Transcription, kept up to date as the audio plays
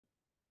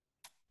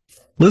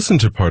Listen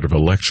to part of a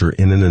lecture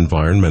in an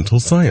environmental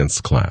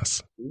science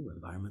class.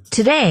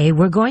 Today,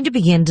 we're going to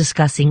begin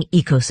discussing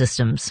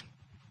ecosystems.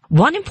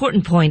 One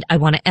important point I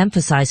want to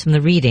emphasize from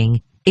the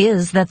reading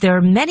is that there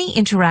are many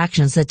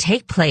interactions that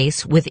take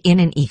place within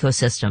an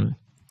ecosystem.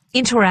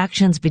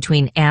 Interactions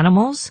between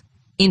animals,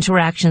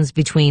 interactions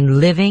between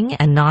living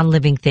and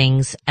non-living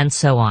things, and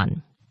so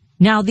on.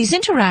 Now, these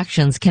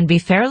interactions can be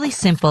fairly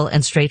simple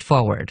and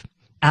straightforward.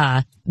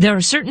 There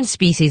are certain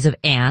species of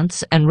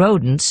ants and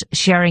rodents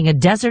sharing a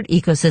desert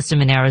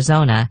ecosystem in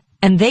Arizona,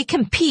 and they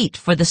compete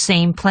for the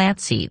same plant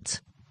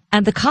seeds.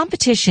 And the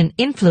competition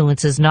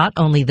influences not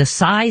only the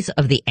size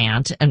of the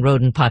ant and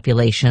rodent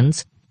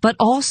populations, but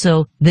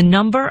also the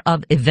number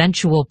of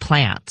eventual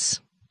plants.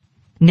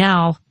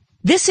 Now,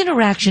 this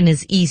interaction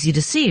is easy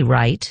to see,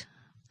 right?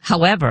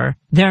 However,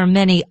 there are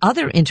many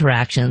other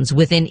interactions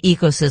within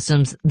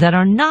ecosystems that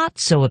are not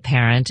so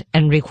apparent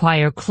and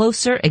require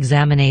closer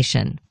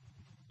examination.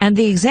 And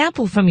the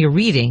example from your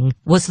reading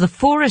was the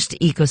forest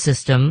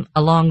ecosystem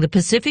along the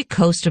Pacific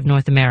coast of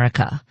North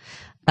America,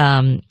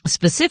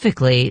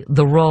 specifically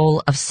the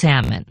role of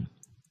salmon.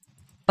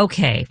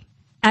 Okay,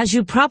 as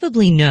you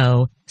probably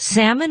know,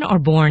 salmon are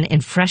born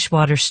in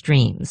freshwater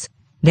streams.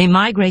 They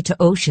migrate to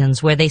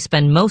oceans where they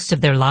spend most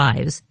of their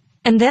lives,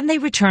 and then they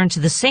return to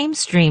the same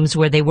streams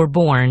where they were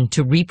born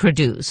to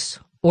reproduce,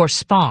 or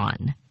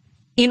spawn.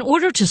 In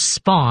order to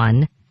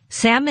spawn,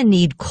 salmon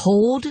need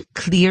cold,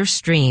 clear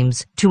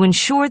streams to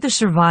ensure the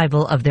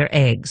survival of their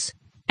eggs,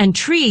 and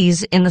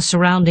trees in the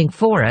surrounding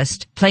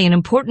forest play an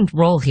important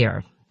role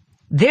here.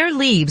 Their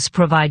leaves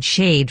provide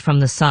shade from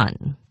the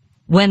sun.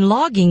 When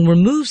logging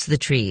removes the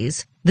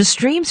trees, the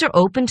streams are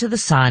open to the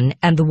sun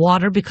and the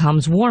water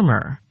becomes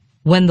warmer.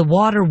 When the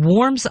water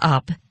warms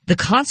up, the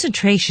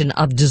concentration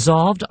of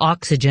dissolved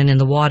oxygen in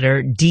the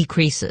water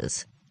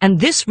decreases, and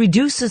this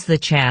reduces the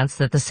chance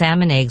that the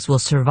salmon eggs will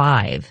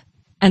survive.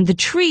 And the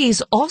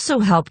trees also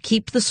help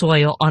keep the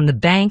soil on the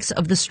banks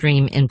of the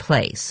stream in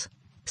place.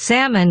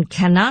 Salmon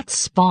cannot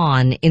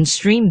spawn in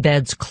stream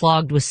beds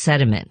clogged with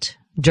sediment,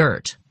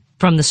 dirt,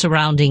 from the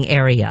surrounding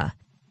area.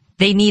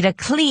 They need a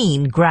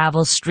clean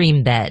gravel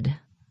stream bed.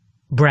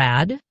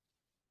 Brad?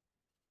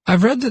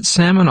 I've read that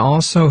salmon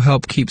also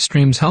help keep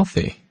streams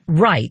healthy.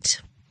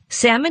 Right.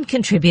 Salmon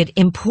contribute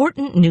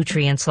important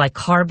nutrients like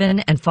carbon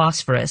and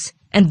phosphorus,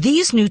 and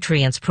these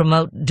nutrients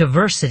promote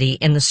diversity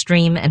in the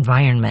stream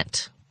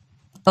environment.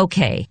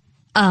 Okay,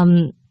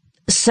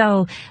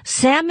 so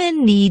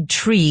salmon need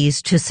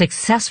trees to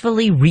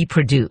successfully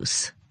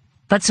reproduce.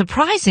 But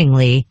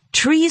surprisingly,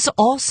 trees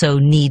also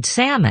need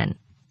salmon,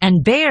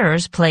 and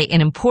bears play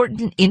an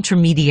important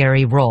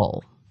intermediary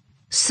role.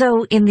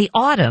 So in the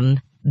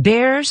autumn,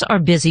 bears are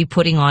busy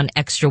putting on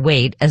extra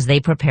weight as they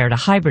prepare to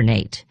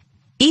hibernate.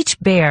 Each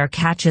bear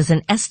catches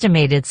an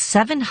estimated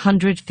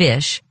 700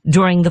 fish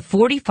during the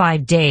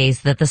 45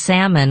 days that the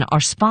salmon are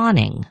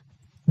spawning.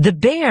 The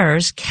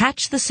bears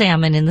catch the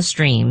salmon in the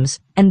streams,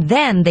 and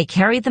then they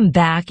carry them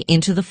back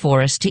into the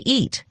forest to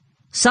eat,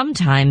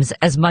 sometimes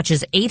as much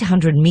as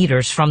 800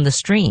 meters from the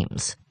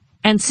streams.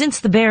 And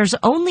since the bears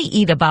only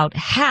eat about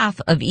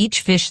half of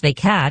each fish they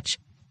catch,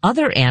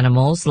 other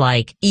animals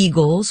like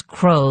eagles,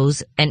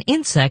 crows, and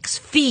insects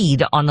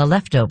feed on the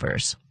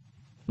leftovers.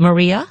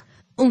 Maria?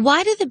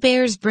 Why do the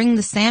bears bring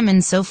the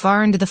salmon so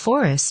far into the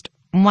forest?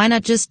 Why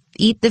not just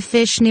eat the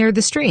fish near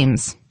the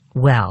streams?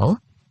 Well,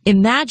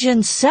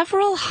 imagine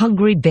several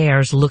hungry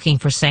bears looking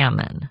for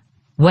salmon.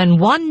 When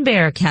one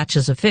bear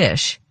catches a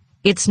fish,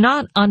 it's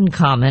not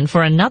uncommon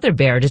for another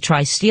bear to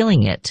try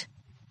stealing it.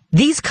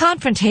 These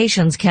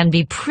confrontations can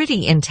be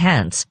pretty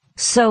intense,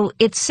 so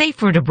it's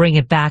safer to bring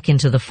it back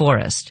into the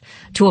forest,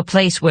 to a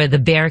place where the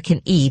bear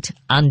can eat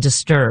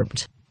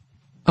undisturbed.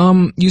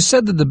 You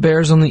said that the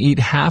bears only eat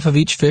half of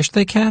each fish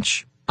they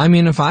catch? I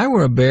mean, if I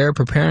were a bear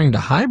preparing to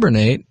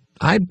hibernate,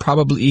 I'd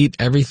probably eat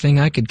everything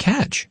I could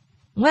catch.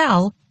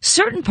 Well,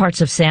 certain parts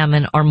of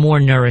salmon are more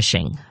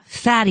nourishing,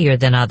 fattier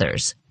than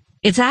others.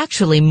 It's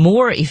actually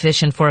more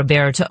efficient for a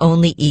bear to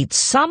only eat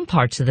some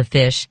parts of the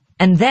fish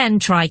and then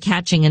try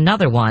catching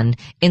another one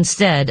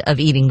instead of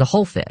eating the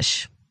whole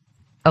fish.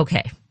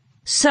 Okay,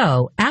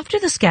 so after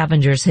the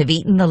scavengers have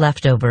eaten the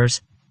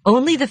leftovers,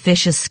 only the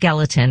fish's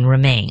skeleton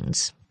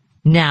remains.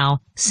 Now,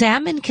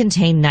 salmon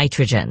contain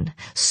nitrogen,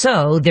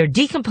 so their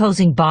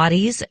decomposing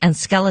bodies and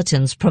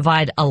skeletons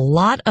provide a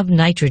lot of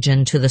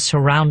nitrogen to the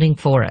surrounding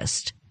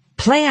forest.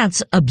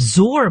 Plants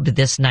absorb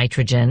this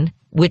nitrogen,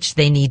 which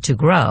they need to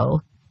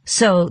grow,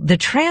 so the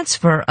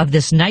transfer of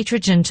this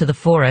nitrogen to the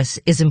forest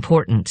is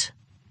important.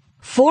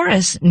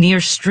 Forests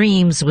near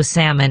streams with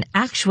salmon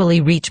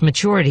actually reach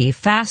maturity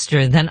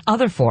faster than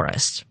other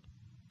forests.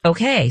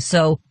 Okay,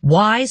 so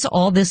why is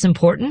all this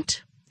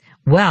important?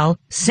 Well,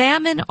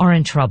 salmon are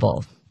in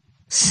trouble.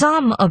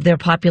 Some of their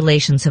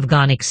populations have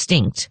gone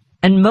extinct,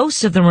 and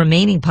most of the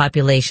remaining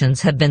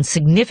populations have been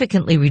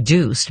significantly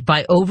reduced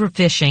by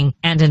overfishing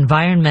and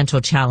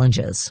environmental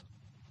challenges.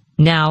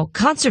 Now,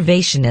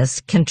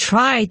 conservationists can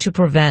try to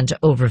prevent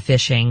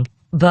overfishing,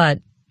 but,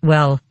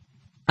 well,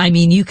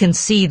 you can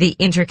see the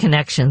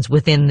interconnections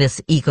within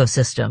this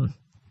ecosystem.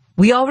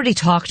 We already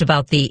talked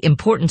about the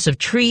importance of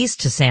trees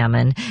to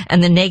salmon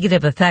and the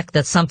negative effect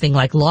that something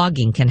like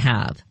logging can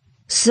have.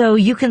 So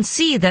you can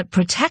see that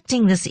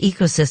protecting this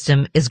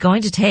ecosystem is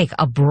going to take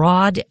a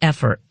broad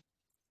effort.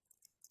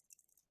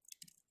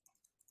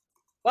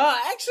 Well,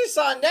 I actually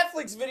saw a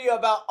Netflix video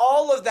about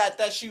all of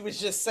that she was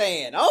just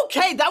saying.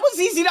 Okay, that was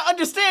easy to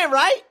understand,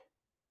 right?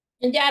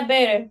 Yeah,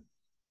 better.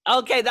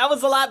 Okay, that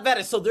was a lot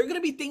better. So there are going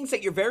to be things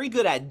that you're very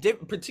good at,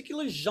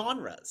 particular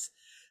genres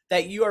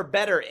that you are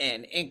better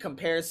in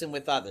comparison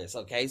with others,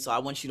 okay? So I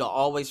want you to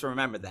always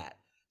remember that.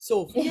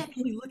 So if we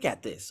actually look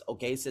at this,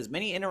 okay, it says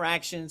many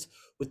interactions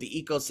with the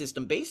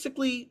ecosystem.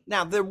 Basically,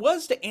 now there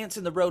was the ants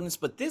and the rodents,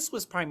 but this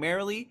was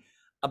primarily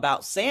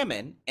about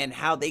salmon and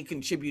how they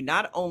contribute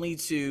not only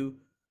to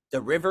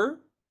the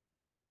river,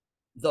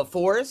 the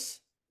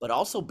forest, but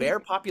also bear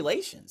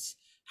populations.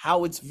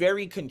 How it's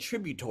very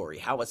contributory,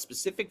 how a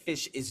specific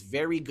fish is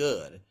very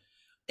good,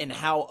 and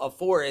how a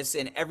forest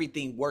and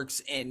everything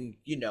works in,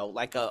 you know,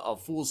 like a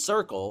full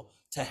circle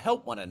to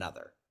help one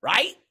another,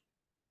 right?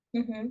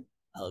 Mm-hmm.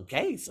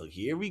 Okay, so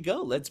here we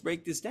go. Let's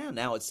break this down.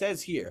 Now it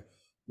says here,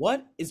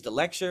 what is the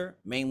lecture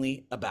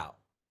mainly about?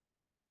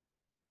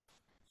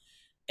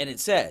 And it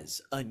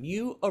says, a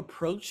new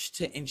approach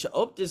to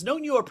oh, there's no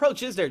new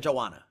approach, is there,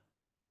 Joanna?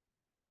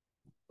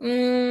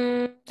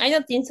 I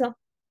don't think so.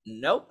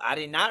 Nope, I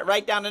did not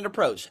write down an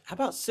approach. How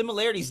about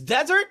similarities?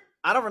 Desert?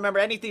 I don't remember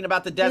anything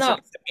about the desert.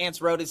 No.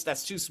 Ants, rodents,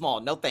 that's too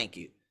small. No, thank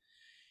you.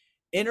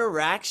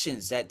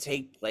 Interactions that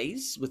take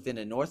place within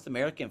a North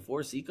American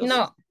forest ecosystem?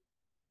 No.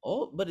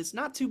 Oh, but it's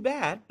not too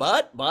bad.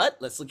 But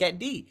let's look at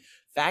D.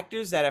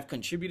 Factors that have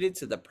contributed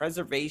to the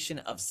preservation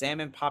of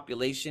salmon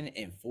population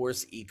in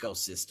forest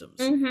ecosystems.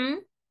 Mm-hmm.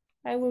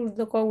 I will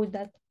go with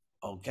that.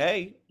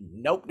 Okay.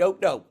 Nope.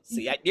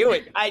 See, I knew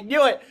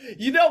it.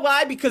 You know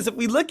why? Because if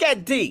we look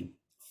at D,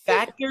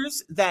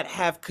 factors that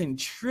have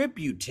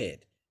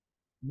contributed.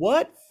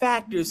 What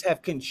factors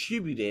have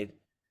contributed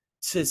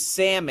to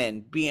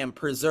salmon being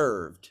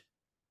preserved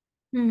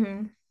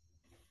in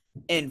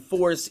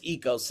forest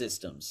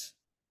ecosystems?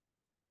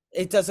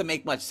 It doesn't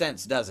make much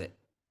sense, does it?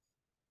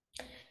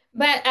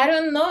 But I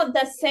don't know.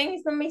 That saying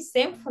is not make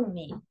sense for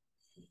me.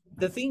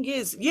 The thing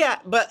is, yeah,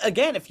 but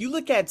again, if you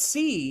look at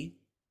C,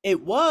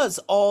 it was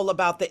all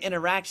about the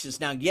interactions.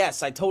 Now,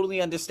 yes, I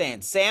totally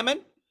understand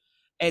salmon.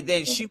 And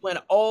then she went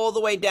all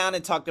the way down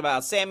and talked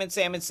about salmon,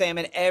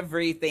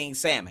 everything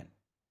salmon,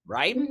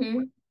 right?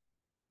 Mm-hmm.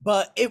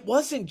 But it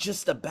wasn't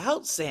just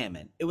about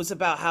salmon. It was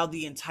about how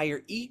the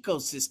entire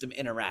ecosystem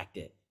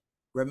interacted.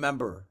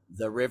 Remember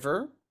the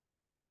river,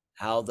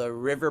 how the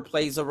river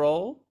plays a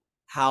role,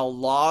 how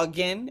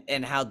logging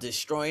and how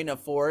destroying a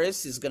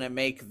forest is going to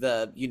make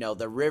the, you know,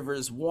 the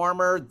rivers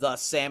warmer.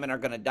 Thus salmon are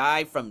going to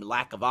die from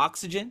lack of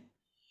oxygen.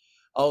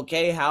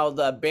 Okay, how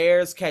the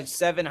bears catch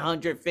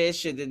 700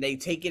 fish and then they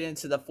take it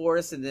into the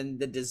forest and then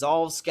the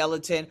dissolved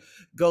skeleton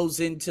goes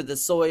into the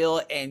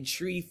soil and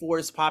tree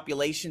forest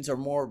populations are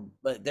more,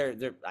 but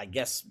they're I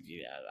guess,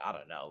 yeah, I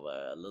don't know,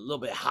 a little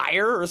bit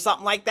higher or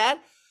something like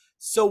that.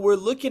 So we're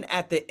looking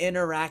at the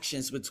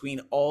interactions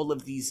between all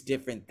of these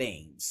different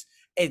things.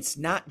 It's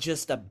not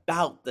just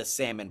about the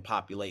salmon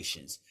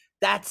populations.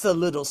 That's a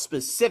little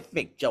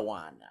specific,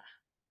 Joanna.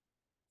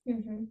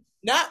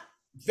 Not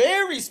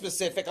very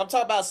specific. I'm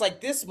talking about it's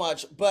like this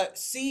much, but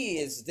C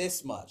is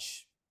this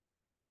much.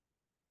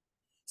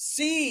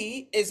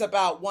 C is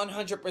about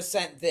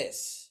 100%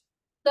 this.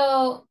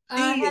 So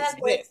D I had is a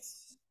question.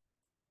 this.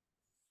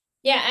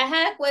 Yeah, I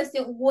had a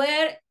question.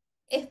 Where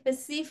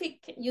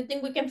specific you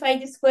think we can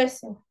find this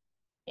question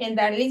in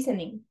the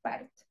listening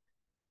part?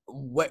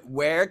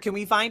 Where can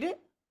we find it?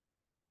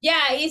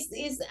 Yeah, it's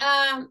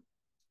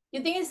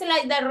you think it's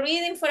like the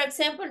reading, for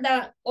example,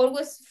 that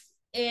always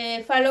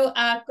follow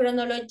a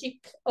chronologic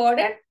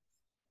order?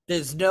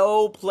 There's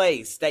no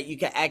place that you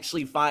can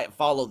actually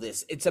follow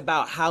this. It's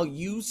about how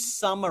you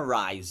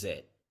summarize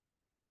it.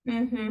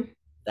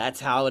 That's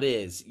how it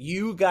is.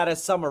 You got to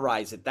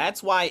summarize it.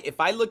 That's why if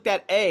I looked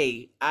at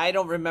A, I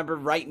don't remember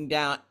writing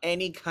down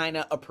any kind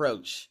of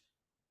approach.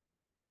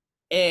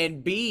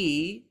 And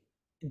B,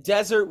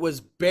 desert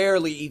was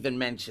barely even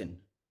mentioned.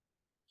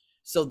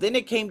 So then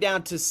it came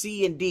down to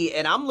C and D,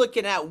 and I'm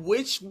looking at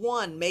which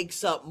one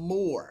makes up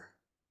more.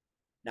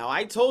 Now,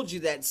 I told you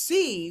that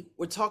C,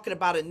 we're talking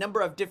about a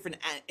number of different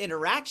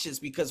interactions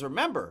because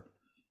remember,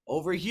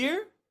 over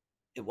here,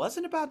 it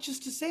wasn't about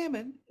just the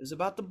salmon. It was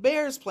about the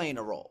bears playing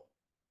a role.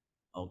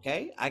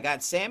 Okay, I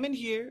got salmon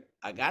here.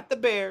 I got the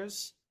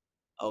bears.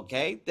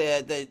 Okay,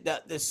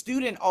 the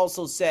student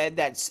also said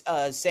that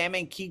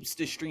salmon keeps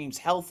the streams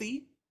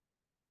healthy.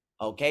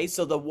 Okay,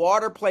 so the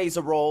water plays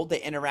a role.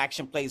 The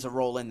interaction plays a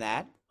role in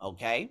that.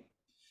 Okay.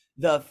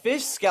 The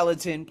fish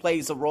skeleton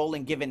plays a role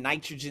in giving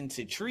nitrogen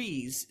to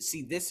trees.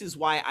 See, this is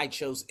why I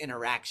chose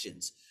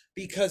interactions,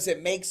 because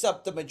it makes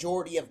up the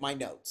majority of my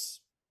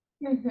notes.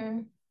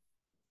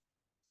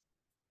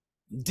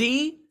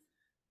 D,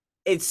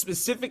 it's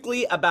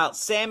specifically about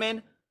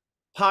salmon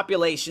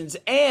populations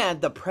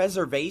and the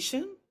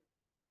preservation.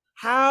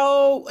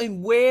 How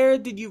and where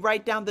did you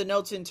write down the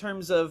notes in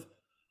terms of,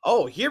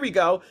 Oh, here we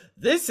go.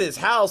 This is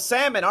how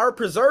salmon are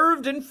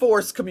preserved in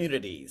forest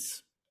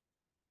communities.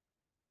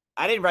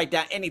 I didn't write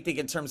down anything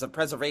in terms of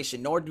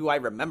preservation, nor do I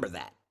remember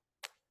that.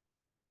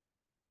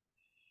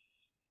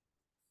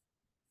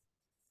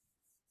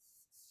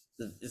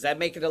 Does that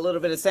make it a little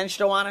bit of sense,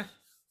 Joanna?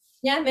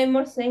 Yeah, it made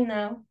more sense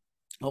now.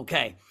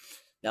 Okay.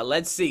 Now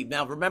let's see.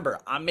 Now remember,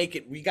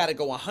 we got to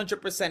go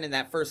 100% in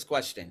that first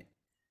question.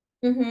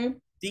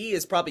 D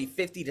is probably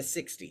 50 to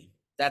 60.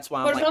 That's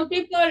why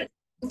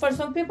for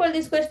some people,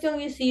 this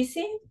question is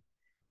easy.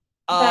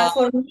 But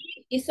for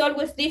me, it's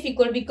always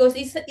difficult because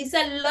it's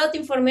a lot of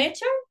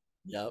information.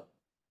 Yep.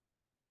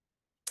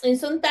 And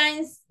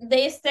sometimes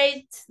they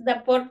state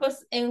the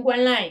purpose in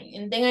one line,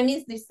 and then I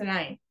miss this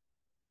line.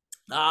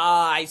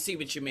 Ah, I see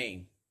what you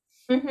mean.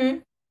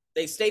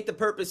 They state the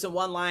purpose in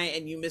one line,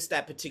 and you miss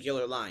that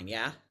particular line,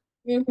 yeah?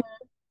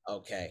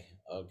 Okay.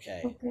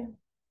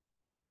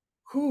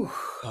 Whew.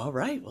 All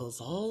right. Well, it's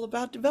all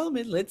about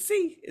development. Let's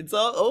see. It's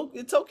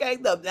okay.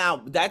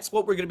 Now, that's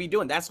what we're going to be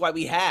doing. That's why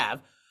we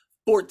have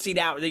 14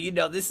 hours. You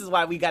know, this is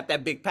why we got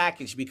that big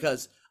package,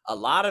 because a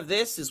lot of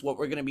this is what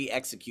we're going to be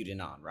executing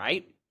on,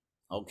 right?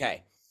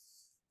 Okay.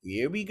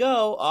 Here we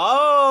go.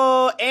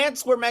 Oh,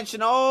 ants were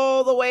mentioned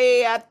all the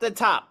way at the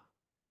top.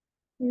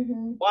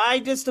 Why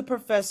does the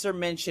professor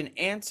mention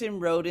ants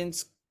and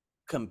rodents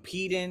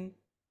competing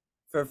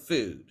for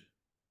food?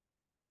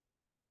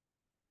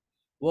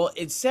 Well,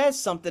 it says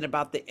something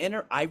about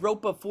I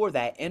wrote before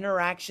that,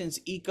 interactions,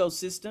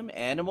 ecosystem,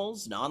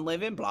 animals,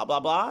 non-living, blah, blah,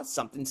 blah.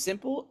 Something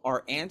simple.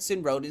 Are ants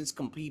and rodents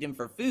competing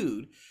for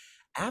food?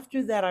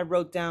 After that, I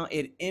wrote down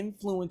it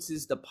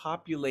influences the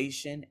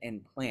population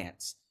and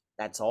plants.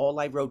 That's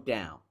all I wrote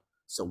down.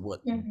 So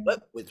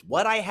with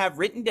what I have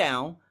written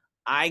down,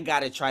 I got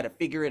to try to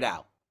figure it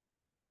out.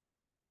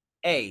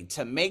 A,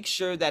 to make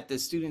sure that the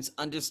students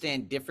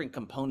understand different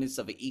components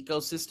of an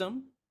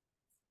ecosystem.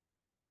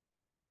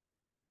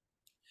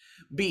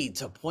 B,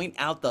 to point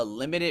out the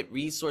limited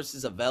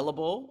resources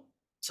available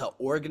to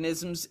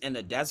organisms in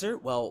the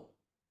desert. Well,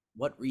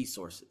 what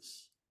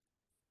resources?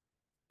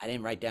 I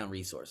didn't write down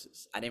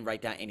resources. I didn't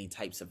write down any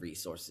types of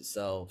resources.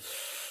 So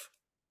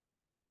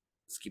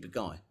let's keep it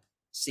going.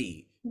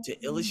 C, to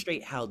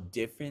illustrate how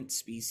different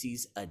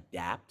species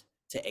adapt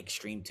to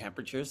extreme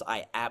temperatures.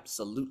 I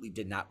absolutely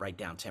did not write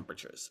down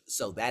temperatures.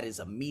 So that is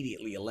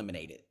immediately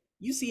eliminated.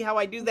 You see how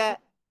I do that?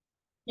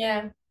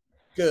 Yeah.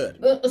 Good.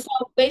 So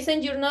based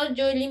on your note,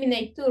 you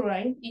eliminate 2,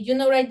 right? Did you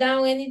not write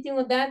down anything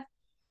of that?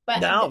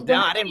 But no,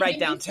 I didn't write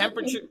down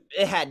temperature.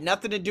 It had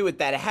nothing to do with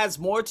that. It has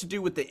more to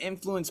do with the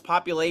influence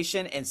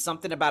population and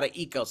something about an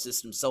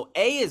ecosystem. So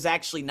A is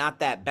actually not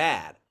that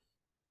bad.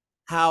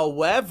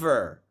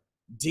 However,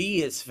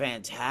 D is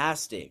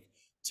fantastic.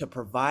 To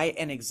provide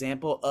an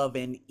example of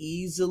an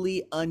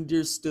easily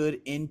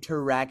understood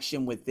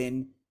interaction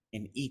within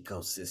an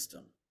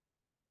ecosystem.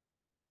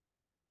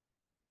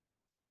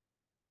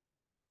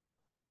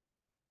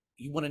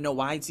 You want to know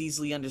why it's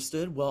easily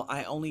understood? Well,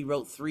 I only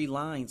wrote 3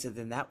 lines and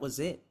then that was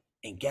it.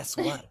 And guess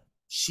what?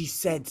 She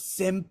said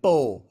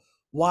simple.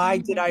 Why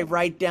did I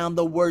write down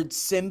the word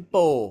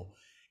simple?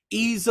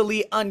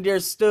 Easily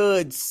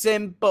understood,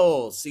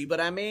 simple. See what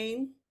I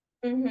mean?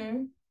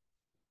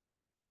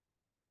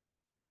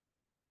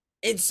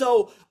 And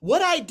so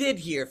what I did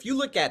here, if you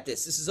look at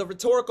this is a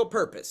rhetorical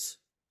purpose.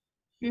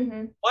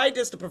 Why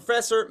does the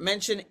professor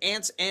mention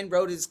ants and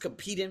rodents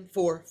competing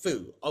for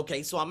food?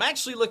 Okay, so I'm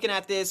actually looking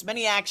at this.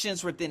 Many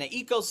actions within an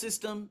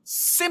ecosystem.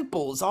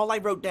 Simple is all I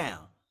wrote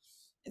down.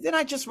 And then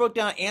I just wrote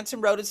down ants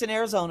and rodents in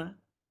Arizona.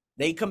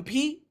 They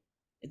compete.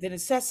 And then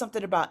it says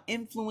something about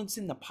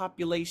influencing the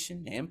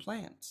population and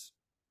plants.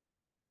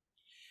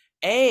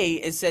 A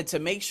is said to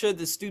make sure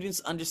the students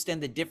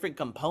understand the different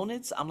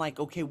components. I'm like,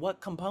 okay, what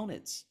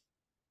components?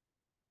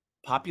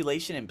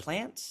 Population and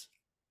plants?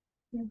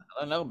 I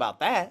don't know about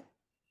that.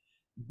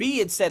 B,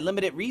 it said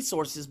limited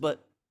resources,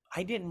 but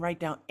I didn't write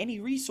down any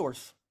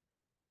resource.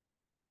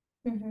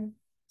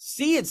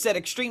 C, it said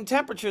extreme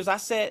temperatures. I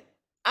said,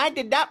 I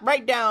did not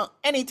write down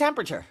any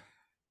temperature.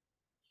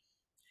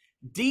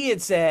 D,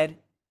 it said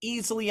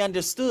easily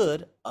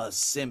understood, a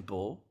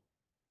simple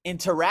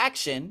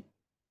interaction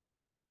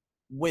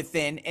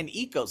within an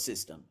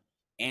ecosystem.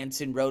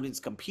 Ants and rodents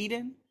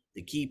competing.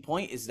 The key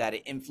point is that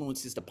it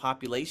influences the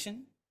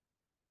population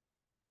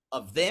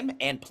of them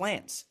and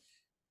plants.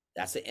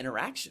 That's an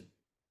interaction.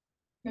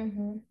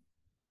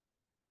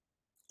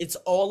 It's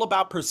all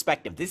about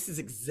perspective. This is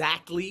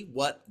exactly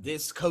what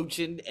this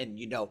coaching and,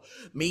 you know,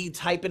 me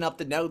typing up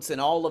the notes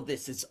and all of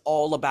this is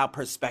all about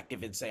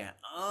perspective and saying,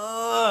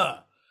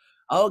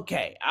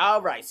 okay,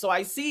 all right. So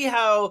I see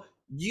how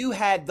you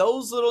had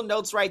those little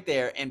notes right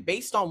there. And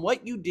based on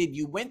what you did,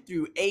 you went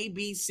through A,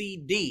 B, C,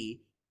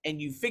 D,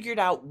 and you figured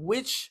out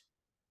which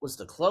was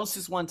the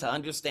closest one to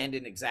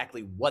understanding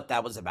exactly what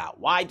that was about.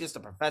 Why does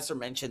the professor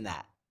mention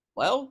that?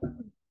 Well,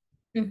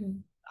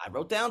 I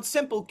wrote down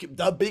simple.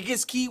 The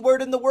biggest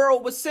keyword in the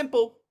world was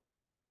simple.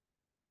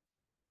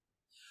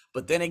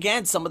 But then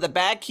again, some of the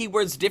bad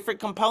keywords, different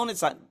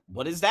components.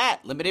 What is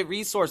that? Limited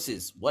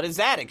resources. What is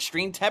that?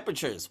 Extreme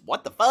temperatures.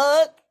 What the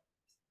fuck?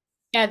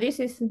 Yeah, this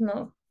is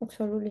no,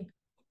 absolutely.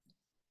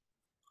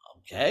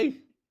 Okay.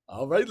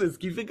 All right, let's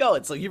keep it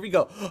going. So here we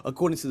go.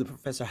 According to the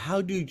professor,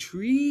 how do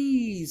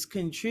trees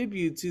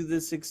contribute to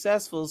the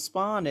successful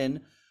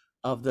spawning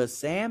of the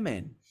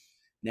salmon?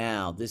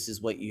 Now, this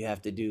is what you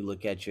have to do.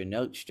 Look at your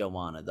notes,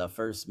 Joanna. The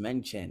first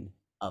mention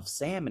of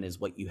salmon is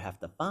what you have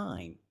to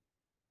find.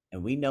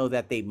 And we know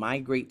that they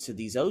migrate to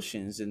these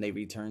oceans and they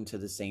return to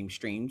the same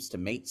streams to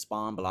mate,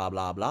 spawn, blah,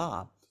 blah,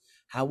 blah.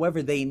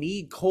 However, they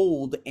need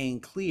cold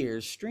and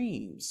clear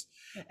streams.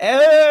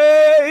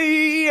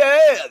 Hey,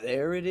 yeah,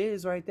 there it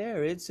is right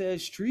there. It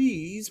says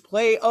trees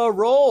play a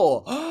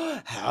role.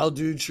 How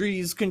do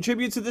trees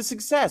contribute to the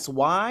success?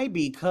 Why?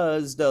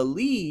 Because the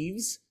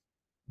leaves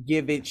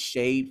give it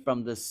shade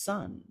from the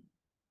sun.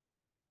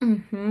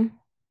 Mm-hmm.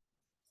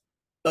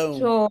 Boom.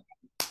 So,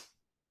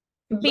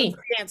 B. Look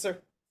for the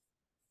answer.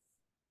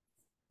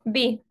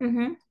 B.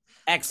 Mm-hmm.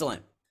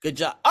 Excellent. Good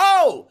job.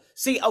 Oh,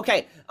 see,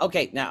 okay.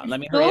 Now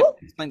let me hurry up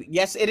and explain.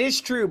 Yes, it is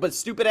true, but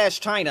stupid ass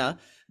China,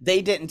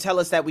 they didn't tell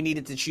us that we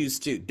needed to choose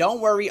two. Don't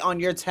worry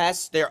on your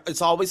test.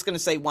 It's always going to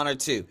say one or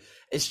two.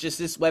 It's just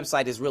this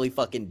website is really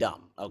fucking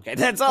dumb. Okay,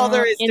 that's all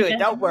there is to it.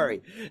 Don't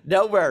worry.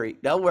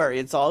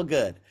 It's all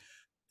good.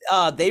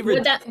 What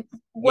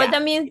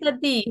that means, the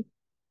D?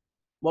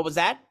 What was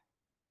that?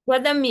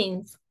 What that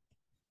means?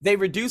 They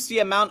reduce the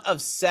amount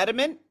of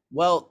sediment.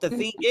 Well, the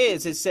thing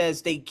is, it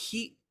says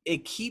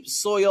it keeps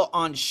soil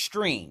on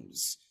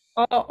streams.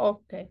 Oh,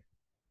 okay.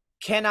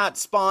 Cannot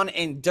spawn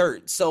in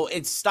dirt. So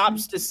it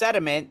stops the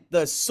sediment,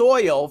 the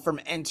soil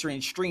from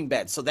entering stream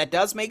beds. So that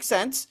does make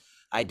sense.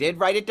 I did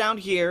write it down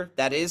here.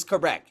 That is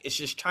correct. It's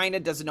just China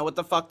doesn't know what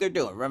the fuck they're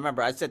doing.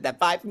 Remember, I said that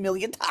 5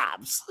 million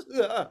times.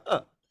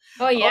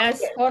 Oh,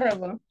 yes, okay.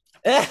 Horrible.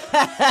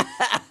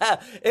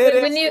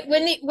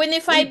 We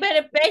need 5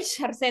 better page,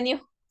 Arsenio.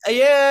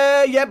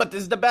 Yeah, but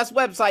this is the best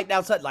website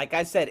now. So, like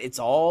I said, it's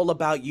all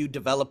about you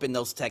developing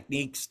those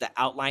techniques, the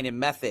outline and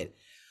method.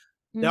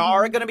 There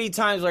are going to be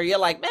times where you're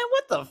like, man,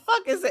 what the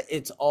fuck is it?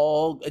 It's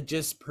all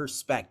just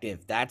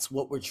perspective. That's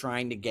what we're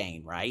trying to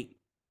gain, right?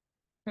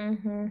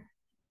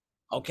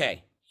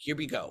 Okay, here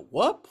we go.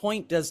 What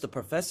point does the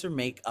professor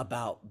make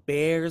about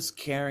bears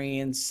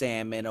carrying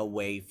salmon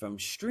away from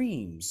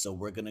streams? So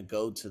we're going to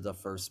go to the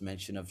first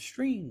mention of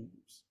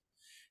streams.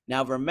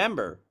 Now,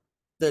 remember,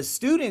 the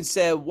student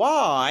said,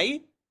 why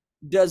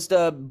does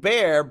the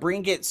bear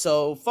bring it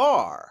so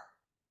far?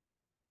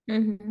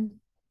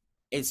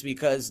 It's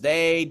because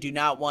they do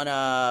not want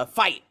to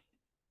fight.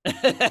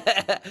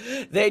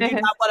 They do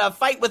not want to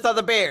fight with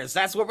other bears.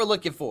 That's what we're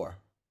looking for.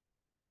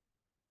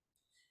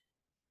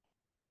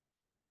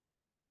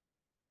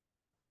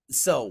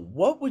 So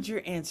what would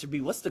your answer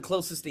be? What's the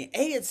closest thing?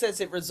 A, it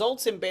says it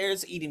results in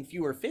bears eating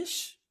fewer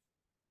fish.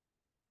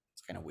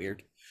 It's kind of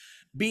weird.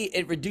 B,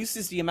 it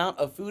reduces the amount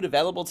of food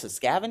available to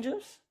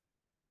scavengers.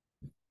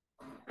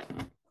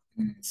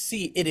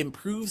 C, it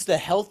improves the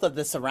health of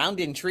the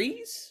surrounding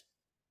trees.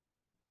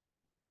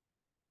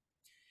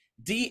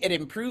 D, it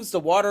improves the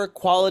water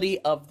quality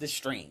of the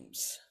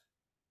streams.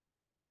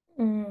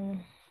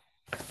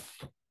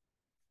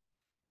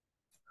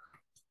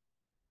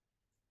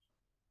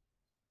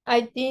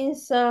 I think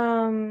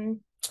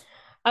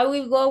I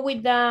will go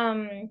with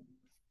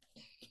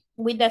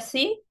the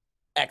C.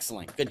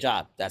 Excellent. Good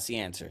job. That's the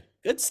answer.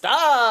 Good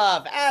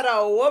stuff.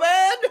 Atta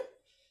woman.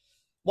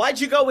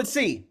 Why'd you go with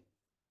C?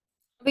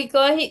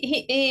 Because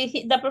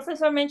the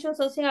professor mentioned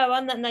something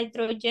about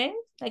nitrogen.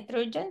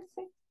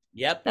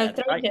 Yep.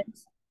 Nitrogen. Right.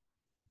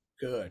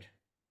 Good.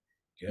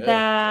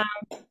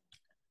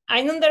 I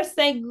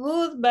understand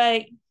good,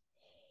 but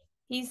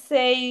he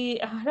say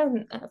I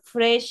don't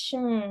fresh.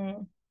 I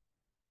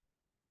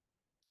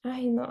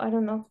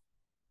don't know.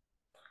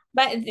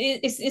 But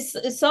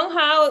it's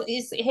somehow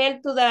it's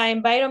help to the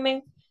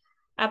environment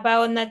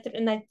about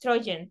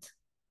nitrogen.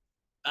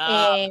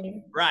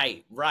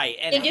 Right.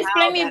 And can you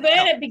explain me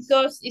better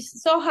because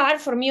it's so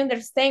hard for me to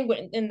understand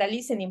in the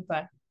listening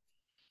part.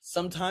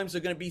 Sometimes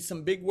there are going to be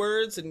some big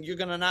words and you're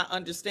going to not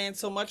understand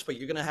so much, but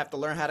you're going to have to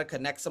learn how to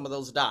connect some of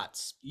those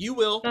dots. You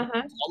will.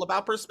 It's all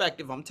about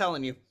perspective. I'm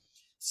telling you,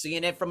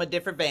 seeing it from a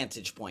different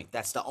vantage point.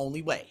 That's the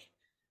only way.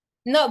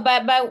 No,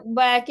 but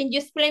can you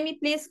explain me,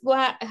 please,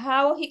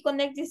 how he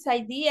connects this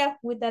idea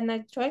with the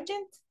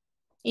nitrogen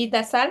in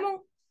the salmon?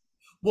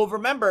 Well,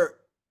 remember,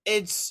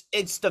 it's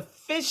the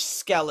fish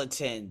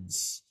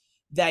skeletons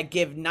that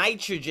give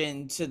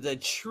nitrogen to the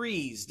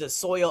trees, the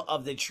soil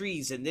of the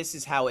trees, and this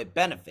is how it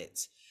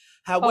benefits.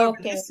 However,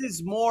 this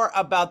is more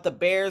about the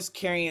bears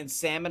carrying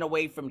salmon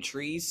away from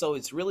trees, so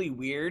it's really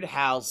weird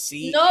how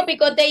No,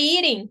 because they're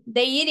eating.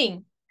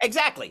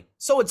 Exactly.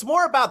 So it's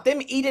more about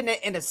them eating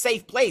it in a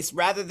safe place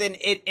rather than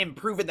it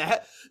improving the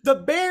health. The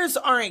bears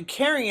aren't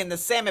carrying the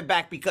salmon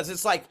back because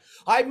it's like,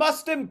 I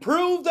must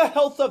improve the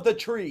health of the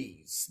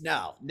trees.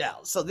 No.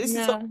 So this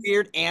is a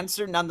weird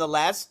answer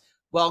nonetheless.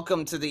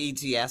 Welcome to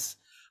the ETS.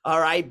 All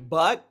right,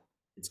 but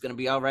it's going to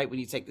be all right when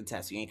you take the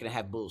test. You ain't going to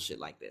have bullshit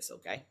like this,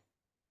 okay?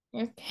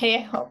 Okay,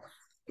 I hope.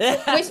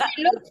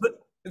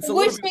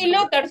 Wish me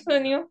luck,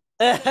 Arsenio.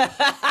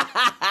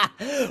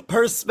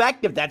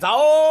 Perspective. That's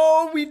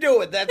all we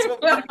do it. That's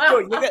what we're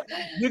gonna do.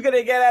 You're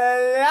gonna get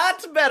a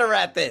lot better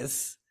at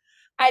this.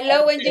 I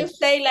love when you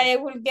say like I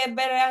will get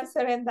better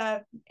answer in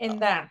that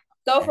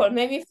TOEFL.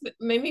 Maybe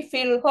me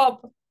feel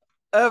hope.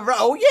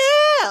 Oh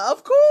yeah,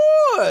 of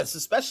course.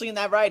 Especially in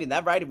that writing.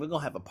 That writing, we're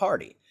gonna have a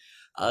party.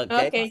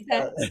 Okay.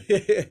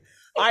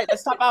 All right,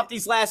 let's talk about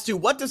these last two.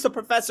 What does the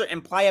professor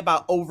imply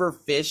about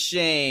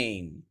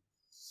overfishing?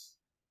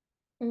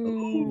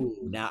 Ooh,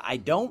 now I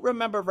don't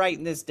remember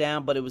writing this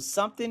down, but it was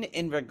something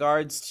in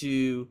regards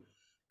to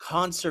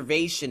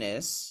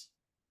conservationists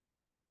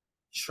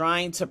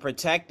trying to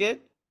protect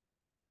it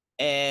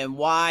and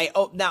why.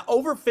 Oh, now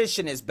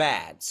overfishing is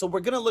bad. So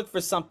we're going to look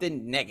for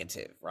something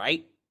negative,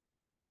 right?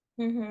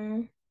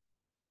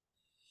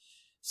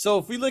 So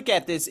if we look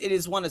at this, it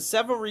is one of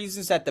several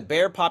reasons that the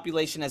bear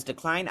population has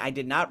declined. I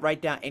did not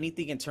write down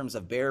anything in terms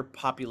of bear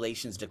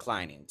populations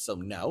declining. So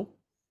no.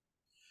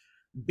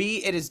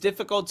 B, it is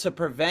difficult to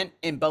prevent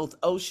in both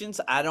oceans.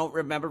 I don't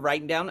remember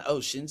writing down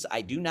oceans.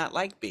 I do not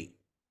like B.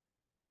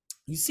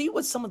 You see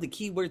what some of the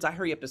keywords I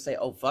hurry up to say,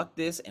 oh, fuck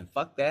this and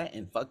fuck that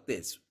and fuck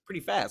this.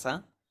 Pretty fast,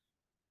 huh?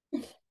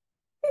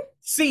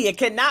 C, it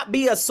cannot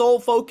be a sole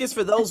focus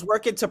for those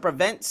working to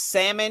prevent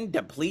salmon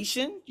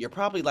depletion. You're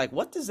probably like,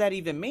 what does that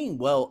even mean?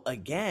 Well,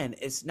 again,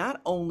 it's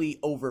not only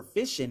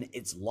overfishing,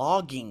 it's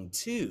logging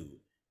too.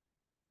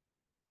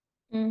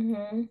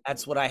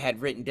 That's what I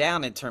had written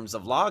down in terms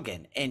of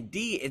logging. And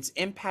D, its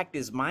impact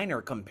is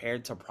minor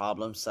compared to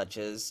problems such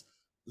as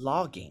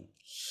logging.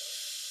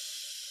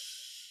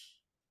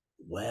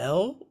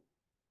 Well,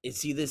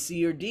 it's either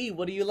C or D.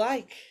 What do you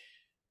like?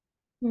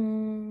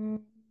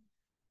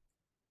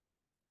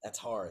 That's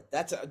hard.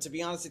 To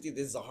be honest with you,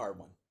 this is a hard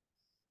one.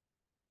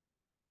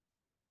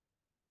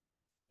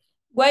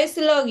 What is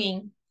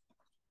logging?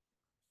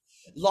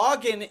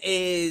 Logging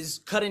is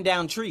cutting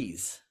down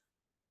trees.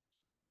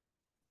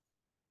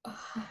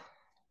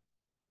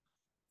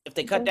 If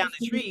they cut down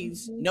the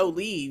trees, no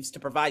leaves to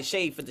provide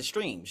shade for the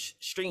streams.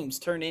 Streams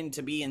turn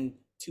into being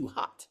too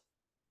hot.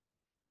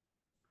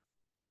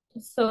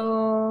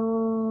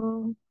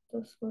 So,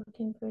 those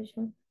working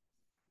pressure.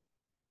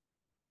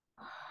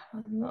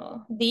 I don't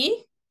know.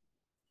 D?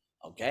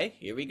 Okay,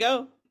 here we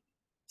go.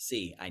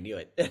 C, I knew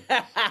it.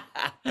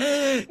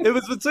 It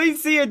was between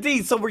C or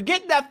D. So we're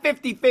getting that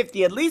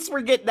 50-50. At least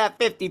we're getting that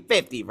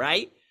 50-50,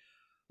 right?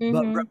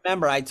 But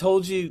remember, I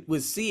told you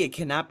with C, it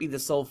cannot be the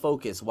sole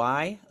focus.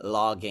 Why?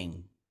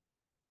 Logging.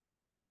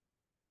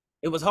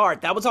 It was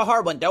hard. That was a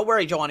hard one. Don't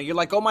worry, Joanna. You're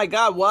like, oh my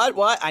God,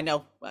 what? I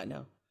know.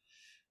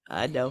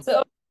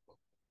 So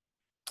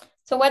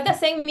what the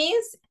saying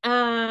means?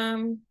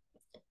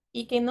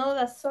 Y que no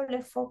da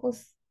sole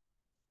focus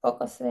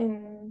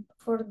in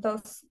for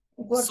those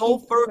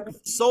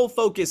sole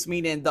focus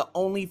meaning the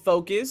only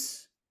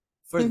focus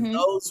for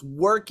those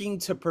working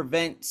to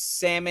prevent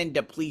salmon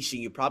depletion.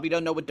 You probably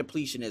don't know what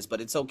depletion is, but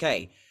it's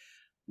okay.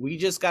 We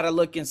just got to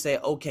look and say,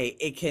 okay,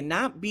 it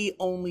cannot be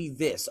only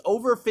this.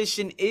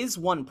 Overfishing is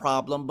one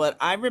problem, but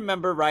I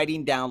remember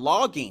writing down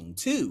logging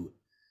too.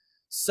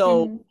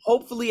 So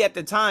hopefully at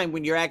the time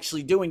when you're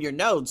actually doing your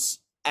notes,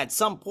 at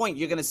some point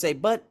you're going to say,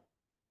 but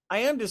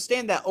I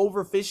understand that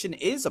overfishing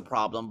is a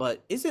problem,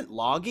 but isn't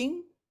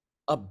logging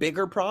a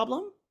bigger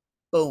problem?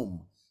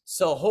 Boom.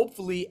 So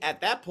hopefully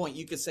at that point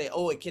you could say,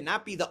 oh, it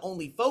cannot be the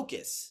only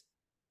focus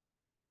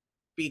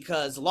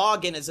because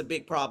logging is a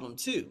big problem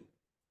too.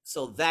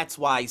 So that's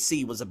why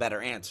C was a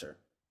better answer.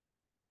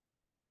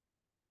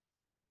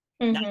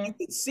 Now you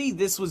can see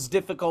this was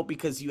difficult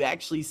because you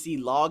actually see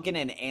logging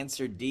and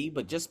answer D,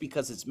 but just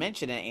because it's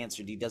mentioned in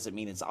answer D doesn't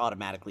mean it's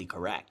automatically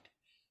correct.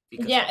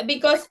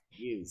 Because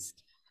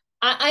used.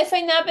 I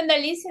find out in the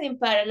listening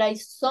part,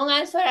 like some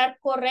answers are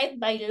correct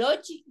by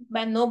logic,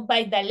 but not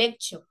by the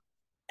lecture.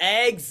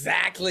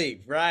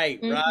 Exactly. Right.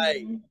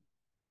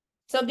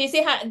 So this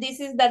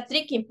is the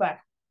tricky part.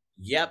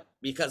 Yep.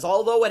 Because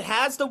although it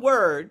has the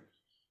word,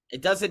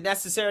 it doesn't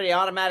necessarily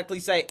automatically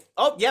say,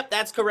 oh, yep,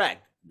 that's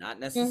correct. Not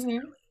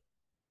necessarily.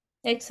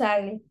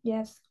 Exactly.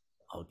 Yes.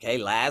 Okay,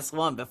 last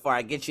one before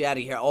I get you out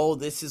of here. Oh,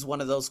 this is one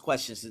of those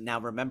questions.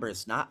 Now, remember,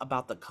 it's not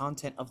about the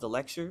content of the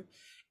lecture.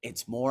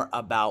 It's more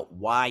about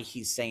why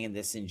he's saying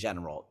this in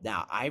general.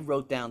 Now, I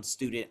wrote down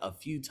student a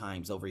few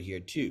times over here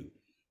too,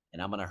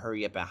 and I'm going to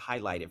hurry up and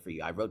highlight it for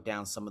you. I wrote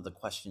down some of the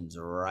questions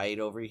right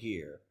over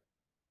here.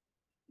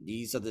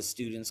 These are the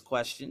students'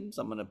 questions.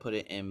 I'm going to put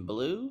it in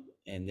blue,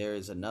 and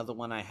there's another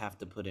one I have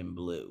to put in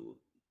blue.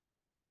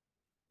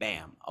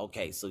 Bam.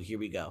 Okay, so here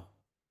we go.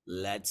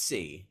 Let's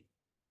see.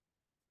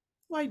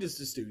 Why does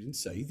the student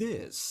say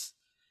this?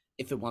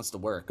 If it wants to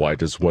work. Why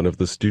does one of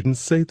the students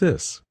say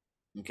this?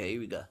 Okay, here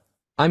we go.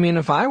 I mean,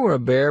 if I were a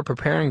bear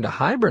preparing to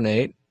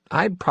hibernate,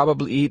 I'd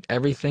probably eat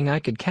everything I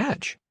could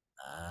catch.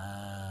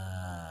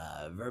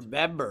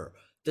 Remember,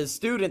 the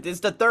student is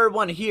the third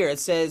one here. It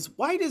says,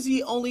 why does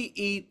he only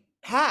eat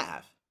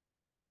half?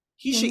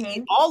 He should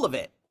eat all of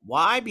it.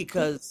 Why?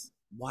 Because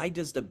why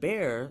does the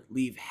bear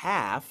leave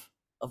half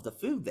of the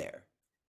food there?